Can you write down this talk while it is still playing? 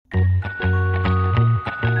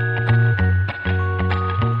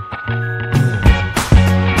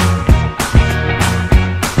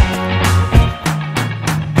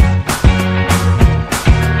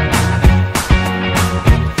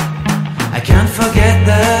can't forget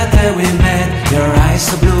the day we met. Your eyes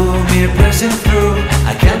so blue, me piercing through.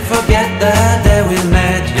 I can't forget the day we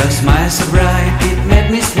met. Your smile so bright, it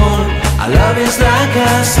made me swoon. Our love is like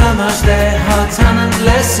a summer's day, hot and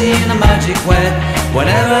endless in a magic way.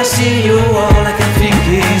 Whenever I see you, all I can think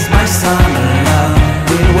is my summer love.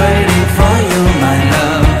 Been waiting for you, my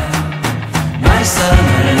love. My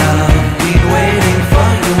summer love. Been waiting for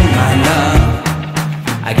you, my love.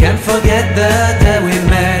 I can't forget the day we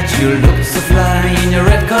met. You looked so fly in your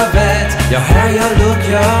red Corvette. Your hair, your look,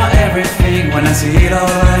 your everything. When I see it all,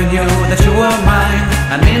 I knew that you were mine.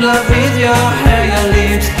 I'm in love with your hair, your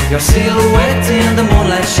lips, your silhouette in the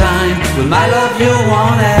moonlight shine. With my love you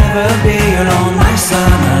won't ever be alone. My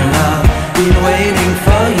summer love, been waiting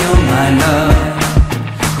for you, my love.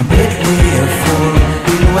 Completely a fool,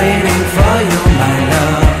 been waiting for you, my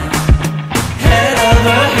love. Head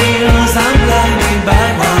over heels, I'm blinded by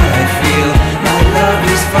what I feel. My love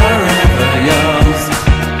is forever yours.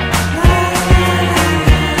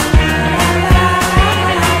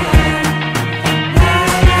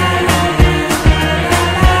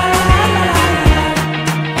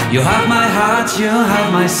 You have my heart, you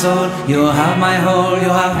have my soul. You have my whole,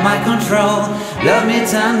 you have my control. Love me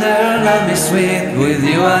tender, love me sweet. With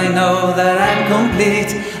you I know that I'm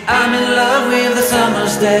complete. I'm in love with the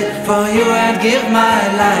summer's day. For you I'd give my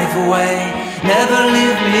life away. Never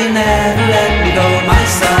leave me, never let me go. My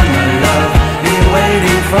summer love, been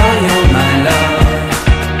waiting for you, my love.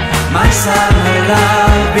 My summer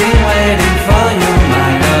love, been waiting for you,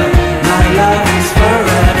 my love. My love is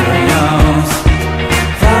forever yours.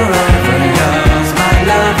 Forever yours. My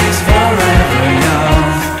love is forever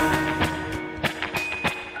yours.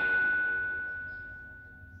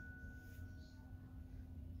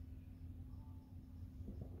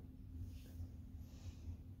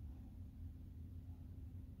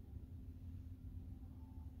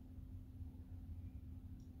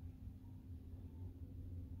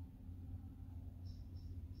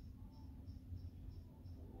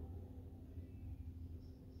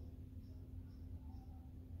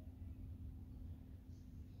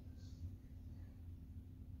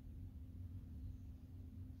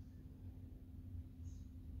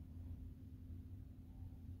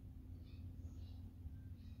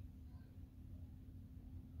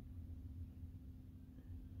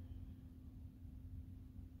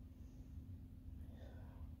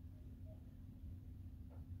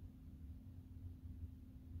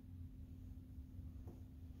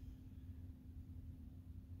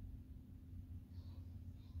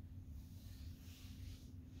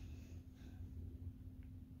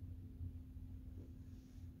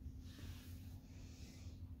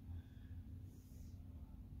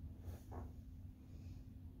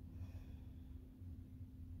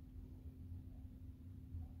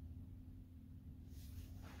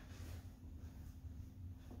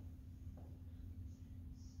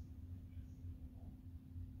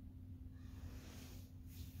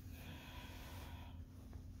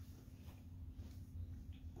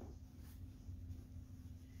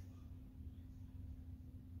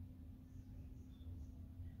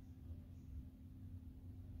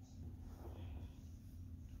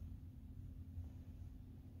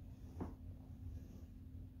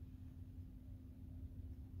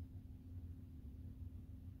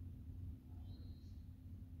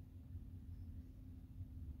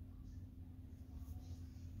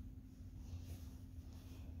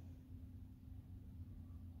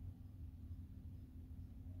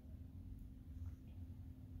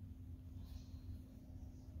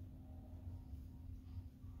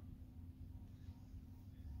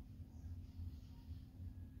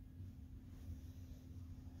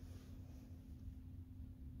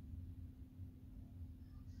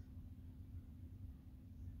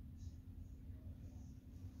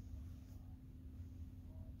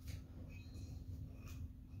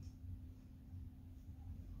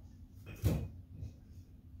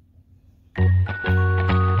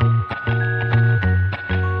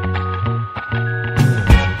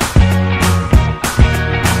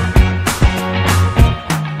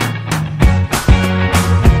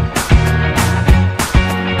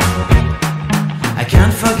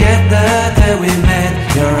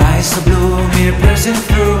 piercing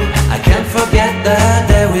through. I can't forget the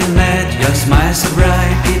day we met. Your smile so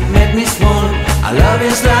bright, it made me swoon. Our love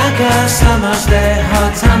is like a summer's day,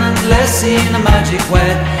 hot and endless in a magic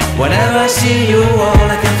way. Whenever I see you, all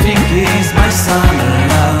I can think is my summer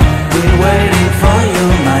love. Been waiting for you,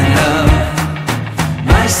 my love.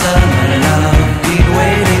 My summer love. Been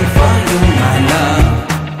waiting for you, my love.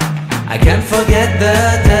 I can't forget the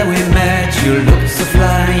day we met. You looked so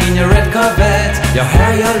fly in your red Corvette. Your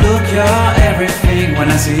hair, your look, your everything. When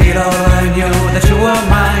I see it ago I knew that you were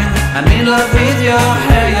mine. I'm in love with your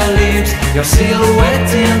hair, your lips, your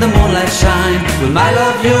silhouette in the moonlight shine. With my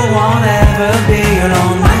love you won't ever be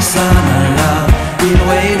alone, my summer love. Been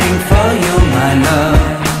waiting for you, my love.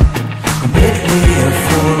 Completely a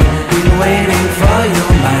fool, been waiting for you,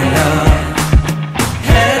 my love.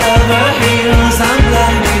 Head over heels, I'm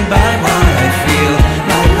blinded by what I feel.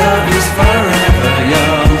 My love is forever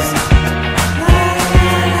yours.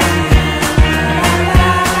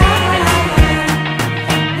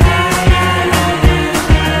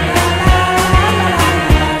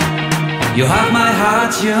 You have my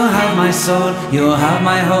heart, you have my soul, you have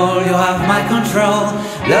my whole, you have my control.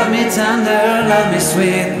 Love me tender, love me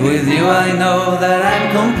sweet, with you I know that I'm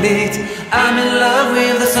complete. I'm in love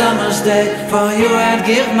with the summer's day, for you I'd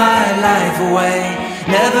give my life away.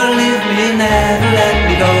 Never leave me, never let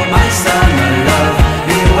me go, my summer love.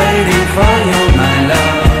 Be waiting for you, my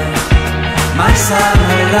love, my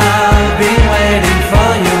summer love.